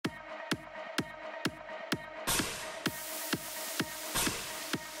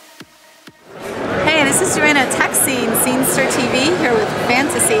seen Scenester TV here with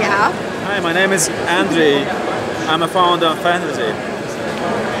Fantasy app. Hi, my name is Andriy. I'm a founder of Fantasy.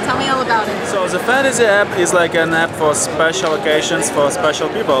 Tell me all about it. So the Fantasy app is like an app for special occasions for special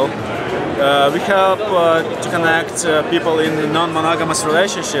people. We help to connect people in non-monogamous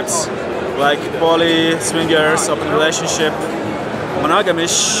relationships, like poly, swingers, open relationship,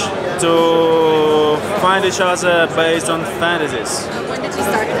 monogamish, to find each other based on fantasies. When did you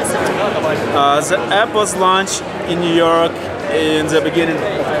start this app? The app was launched in New York in the beginning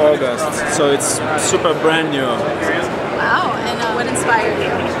of August, so it's super brand new. Wow, and what inspired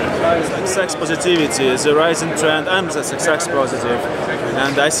you? Like sex positivity is a rising trend. I'm sex positive,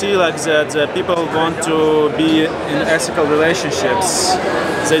 and I see like that people want to be in ethical relationships.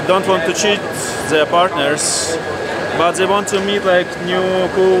 They don't want to cheat their partners, but they want to meet like new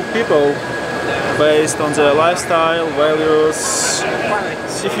cool people based on their lifestyle, values.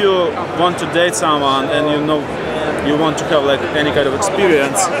 If you want to date someone and you want to have like any kind of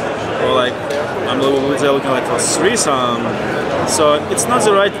experience, or like they're looking like for threesome, so it's not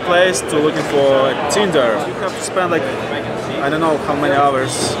the right place to looking for Tinder. You have to spend like I don't know how many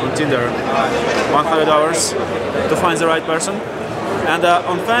hours on Tinder, 100 hours to find the right person. And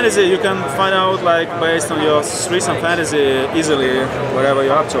on Fantasy, you can find out like based on your threesome fantasy easily wherever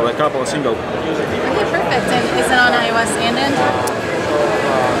you're up to, like couple or single. Okay, perfect. And is it on iOS and Android?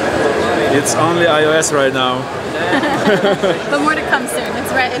 It's only iOS right now. But more to come soon.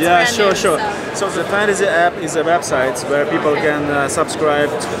 It's brand new, sure. So the Fantasy app is a website where people can subscribe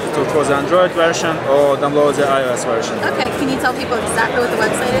for the Android version or download the iOS version. Okay, can you tell people exactly what the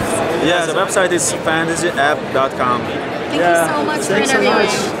website is? Yeah, the website is fantasyapp.com. Thank you so much for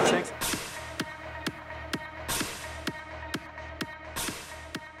interviewing.